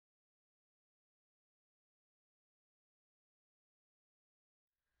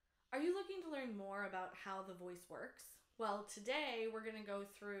Are you looking to learn more about how the voice works? Well, today we're going to go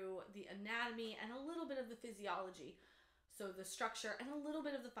through the anatomy and a little bit of the physiology, so the structure and a little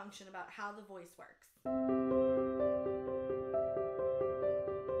bit of the function about how the voice works.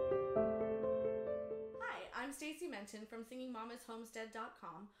 Hi, I'm Stacy Menton from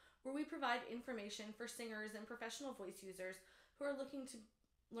SingingMamasHomestead.com, where we provide information for singers and professional voice users who are looking to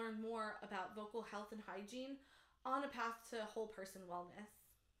learn more about vocal health and hygiene on a path to whole person wellness.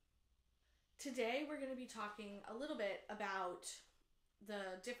 Today we're going to be talking a little bit about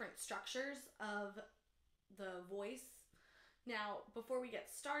the different structures of the voice. Now, before we get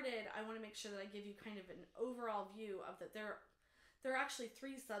started, I want to make sure that I give you kind of an overall view of that there are actually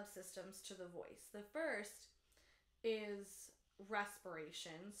three subsystems to the voice. The first is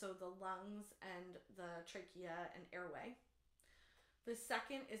respiration, so the lungs and the trachea and airway. The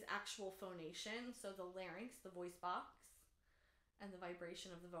second is actual phonation, so the larynx, the voice box, and the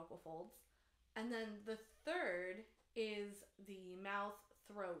vibration of the vocal folds. And then the third is the mouth,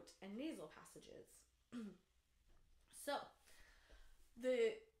 throat, and nasal passages. So,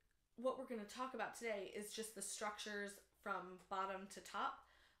 what we're going to talk about today is just the structures from bottom to top,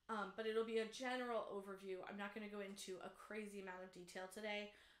 but it'll be a general overview. I'm not going to go into a crazy amount of detail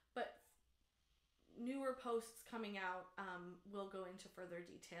today, but newer posts coming out will go into further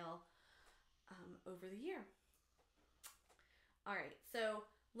detail over the year. All right, so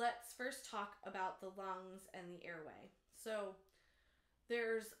let's first talk about the lungs and the airway. So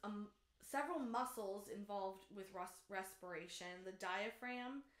there's several muscles involved with respiration: the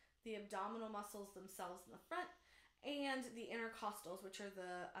diaphragm, the abdominal muscles themselves in the front, and the intercostals, which are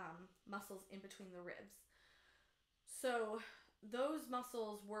the muscles in between the ribs. So those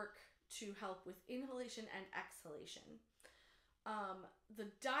muscles work to help with inhalation and exhalation.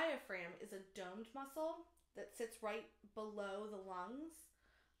 The diaphragm is a domed muscle that sits right below the lungs.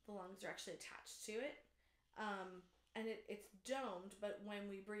 The lungs are actually attached to it. And it's domed, but when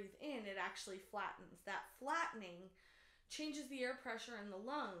we breathe in, it actually flattens. That flattening changes the air pressure in the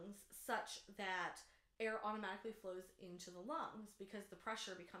lungs such that air automatically flows into the lungs because the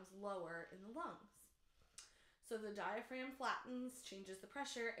pressure becomes lower in the lungs. So the diaphragm flattens, changes the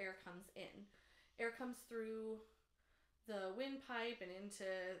pressure, air comes in. Air comes through the windpipe and into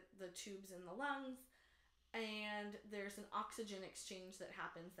the tubes in the lungs, and there's an oxygen exchange that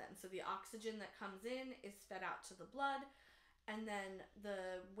happens then. So the oxygen that comes in is fed out to the blood, and then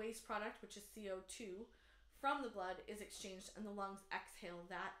the waste product, which is CO2, from the blood is exchanged, and the lungs exhale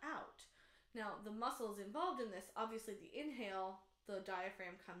that out. Now, the muscles involved in this, obviously the inhale, the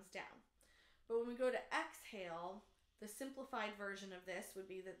diaphragm comes down. But when we go to exhale, the simplified version of this would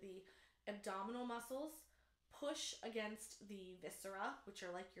be that the abdominal muscles push against the viscera, which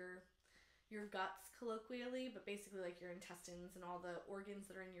are like your guts colloquially, but basically like your intestines and all the organs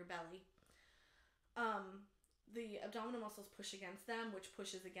that are in your belly. The abdominal muscles push against them, which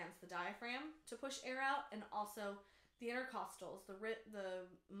pushes against the diaphragm to push air out, and also the intercostals, the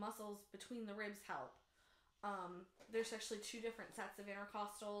muscles between the ribs help. There's actually two different sets of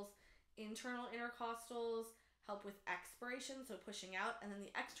intercostals. Internal intercostals help with expiration, so pushing out, and then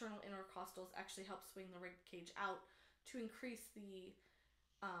the external intercostals actually help swing the rib cage out to increase the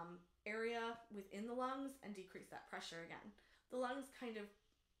area within the lungs and decrease that pressure again. The lungs kind of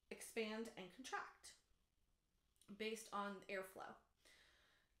expand and contract based on airflow.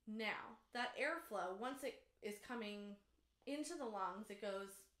 Now, that airflow, once it is coming into the lungs, it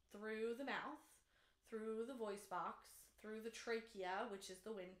goes through the mouth, through the voice box, through the trachea, which is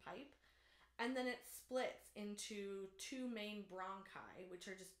the windpipe, and then it splits into two main bronchi, which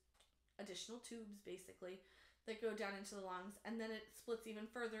are just additional tubes basically that go down into the lungs, and then it splits even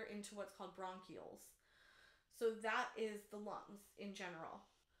further into what's called bronchioles. So that is the lungs in general.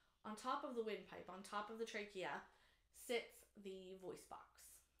 On top of the windpipe, on top of the trachea, sits the voice box.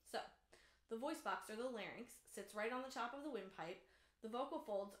 So the voice box, or the larynx, sits right on the top of the windpipe. The vocal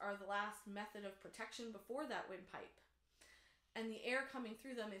folds are the last method of protection before that windpipe, and the air coming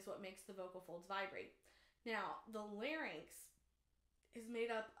through them is what makes the vocal folds vibrate. Now, the larynx is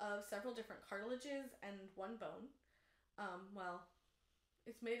made up of several different cartilages and one bone.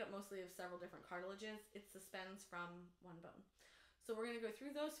 It's made up mostly of several different cartilages. It suspends from one bone. So we're going to go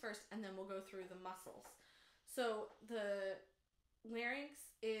through those first, and then we'll go through the muscles. So the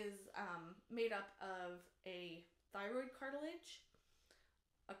larynx is made up of a thyroid cartilage,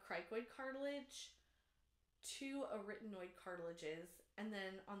 a cricoid cartilage, two arytenoid cartilages, and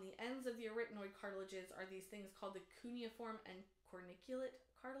then on the ends of the arytenoid cartilages are these things called the cuneiform and corniculate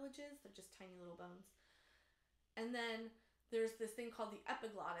cartilages. They're just tiny little bones. And then there's this thing called the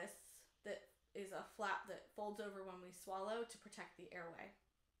epiglottis that is a flap that folds over when we swallow to protect the airway.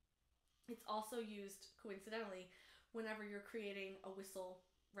 It's also used, coincidentally, whenever you're creating a whistle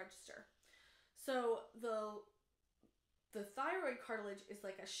register. So the thyroid cartilage is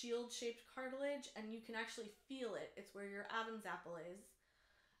like a shield-shaped cartilage, and you can actually feel it. It's where your Adam's apple is.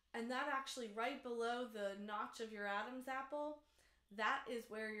 And that actually, right below the notch of your Adam's apple, that is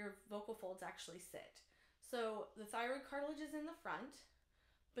where your vocal folds actually sit. So the thyroid cartilage is in the front.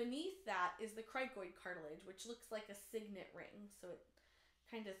 Beneath that is the cricoid cartilage, which looks like a signet ring. So it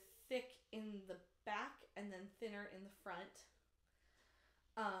kind of thick in the back and then thinner in the front.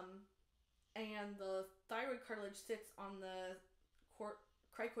 And the thyroid cartilage sits on the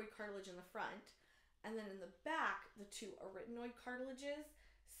cricoid cartilage in the front. And then in the back, the two arytenoid cartilages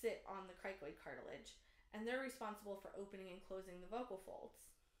sit on the cricoid cartilage. And they're responsible for opening and closing the vocal folds.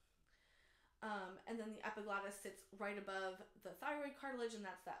 And then the epiglottis sits right above the thyroid cartilage, and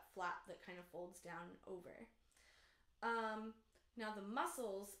that's that flap that kind of folds down over. Now the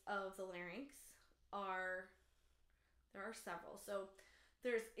muscles of the larynx there are several. So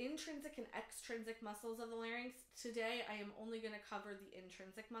there's intrinsic and extrinsic muscles of the larynx. Today I am only going to cover the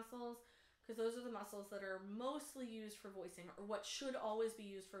intrinsic muscles because those are the muscles that are mostly used for voicing, or what should always be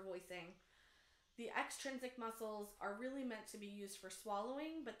used for voicing. The extrinsic muscles are really meant to be used for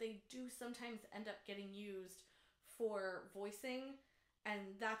swallowing, but they do sometimes end up getting used for voicing,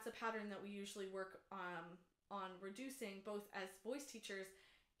 and that's a pattern that we usually work on reducing, both as voice teachers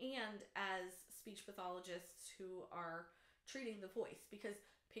and as speech pathologists who are treating the voice, because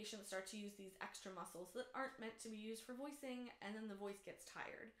patients start to use these extra muscles that aren't meant to be used for voicing, and then the voice gets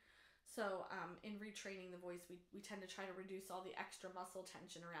tired. So in retraining the voice, we tend to try to reduce all the extra muscle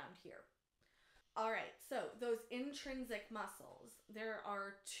tension around here. All right, so those intrinsic muscles, there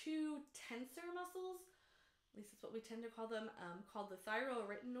are two tensor muscles, at least that's what we tend to call them, called the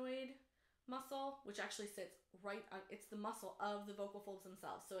thyroarytenoid muscle, which actually sits right on, it's the muscle of the vocal folds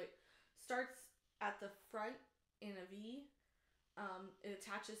themselves. So it starts at the front in a V, it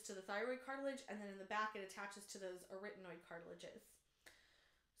attaches to the thyroid cartilage, and then in the back it attaches to those arytenoid cartilages.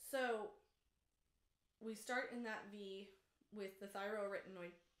 So we start in that V with the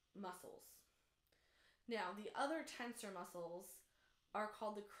thyroarytenoid muscles. Now, the other tensor muscles are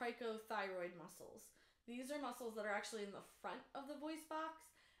called the cricothyroid muscles. These are muscles that are actually in the front of the voice box,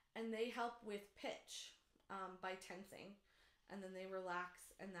 and they help with pitch by tensing. And then they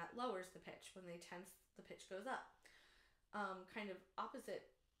relax, and that lowers the pitch. When they tense, the pitch goes up. Kind of opposite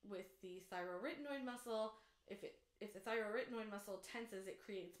with the thyroarytenoid muscle. If the thyroarytenoid muscle tenses, it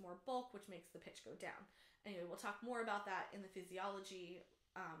creates more bulk, which makes the pitch go down. Anyway, we'll talk more about that in the physiology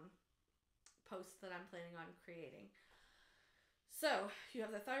post that I'm planning on creating. So you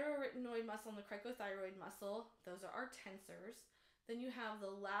have the thyroarytenoid muscle and the cricothyroid muscle. Those are our tensors. Then you have the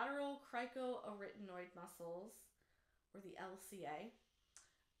lateral cricoarytenoid muscles, or the LCA,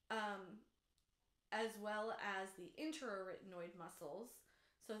 as well as the interarytenoid muscles.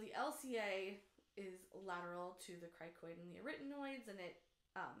 So the LCA is lateral to the cricoid and the arytenoids, and it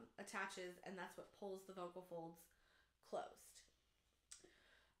attaches, and that's what pulls the vocal folds closed.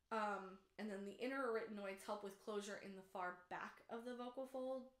 And then the interarytenoids help with closure in the far back of the vocal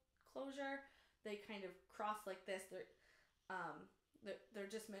fold closure. They kind of cross like this. They're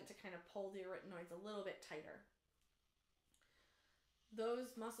just meant to kind of pull the arytenoids a little bit tighter.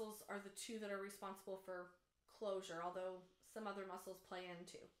 Those muscles are the two that are responsible for closure, although some other muscles play in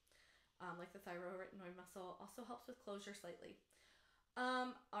too. Like the thyroarytenoid muscle also helps with closure slightly.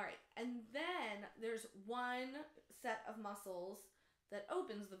 All right, and then there's one set of muscles that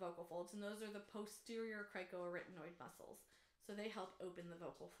opens the vocal folds, and those are the posterior cricoarytenoid muscles. So they help open the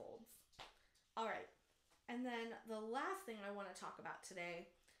vocal folds. All right, and then the last thing I want to talk about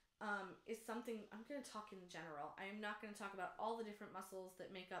today is something, I'm going to talk in general. I am not going to talk about all the different muscles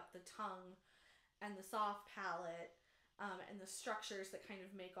that make up the tongue and the soft palate and the structures that kind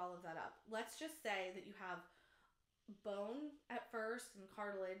of make all of that up. Let's just say that you have bone at first and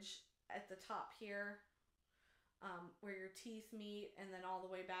cartilage at the top here, where your teeth meet, and then all the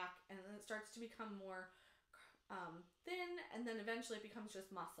way back, and then it starts to become more thin, and then eventually it becomes just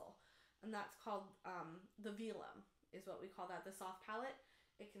muscle, and that's called the velum, is what we call that, the soft palate.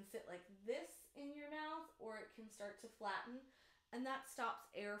 It can sit like this in your mouth, or it can start to flatten, and that stops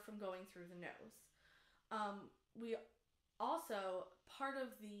air from going through the nose. We also, part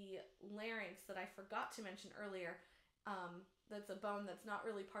of the larynx that I forgot to mention earlier, that's a bone that's not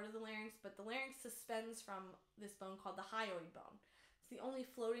really part of the larynx, but the larynx suspends from this bone called the hyoid bone. It's the only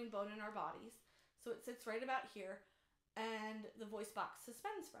floating bone in our bodies. So it sits right about here, and the voice box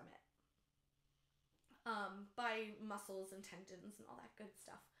suspends from it by muscles and tendons and all that good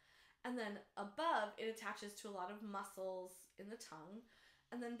stuff. And then above, it attaches to a lot of muscles in the tongue,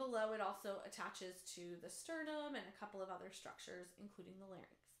 And then below it also attaches to the sternum and a couple of other structures, including the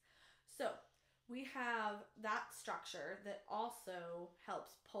larynx. So we have that structure that also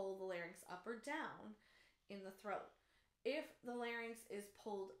helps pull the larynx up or down in the throat. If the larynx is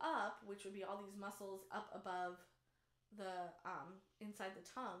pulled up, which would be all these muscles up above the inside the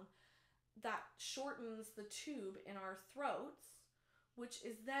tongue, that shortens the tube in our throats, which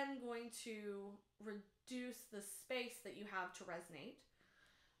is then going to reduce the space that you have to resonate.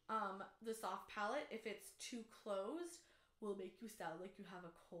 The soft palate, if it's too closed, will make you sound like you have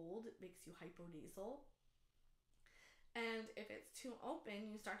a cold. It makes you hyponasal. And if it's too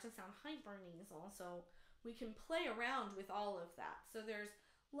open, you start to sound hypernasal. So we can play around with all of that. So there's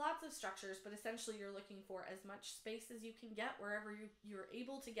lots of structures, but essentially you're looking for as much space as you can get wherever you're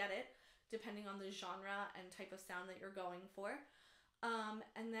able to get it, depending on the genre and type of sound that you're going for.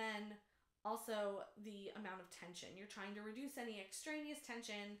 And then also the amount of tension. You're trying to reduce any extraneous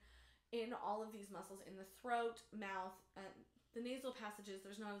tension in all of these muscles in the throat, mouth, and the nasal passages.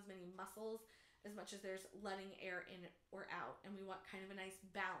 There's not as many muscles as much as there's letting air in or out, and we want kind of a nice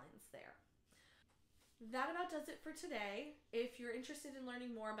balance there. That about does it for today. If you're interested in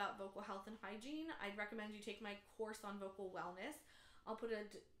learning more about vocal health and hygiene, I'd recommend you take my course on vocal wellness. I'll put a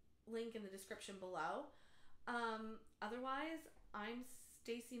link in the description below. Otherwise, I'm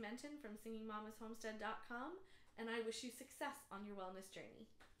Stacy Menton from singingmamashomestead.com, and I wish you success on your wellness journey.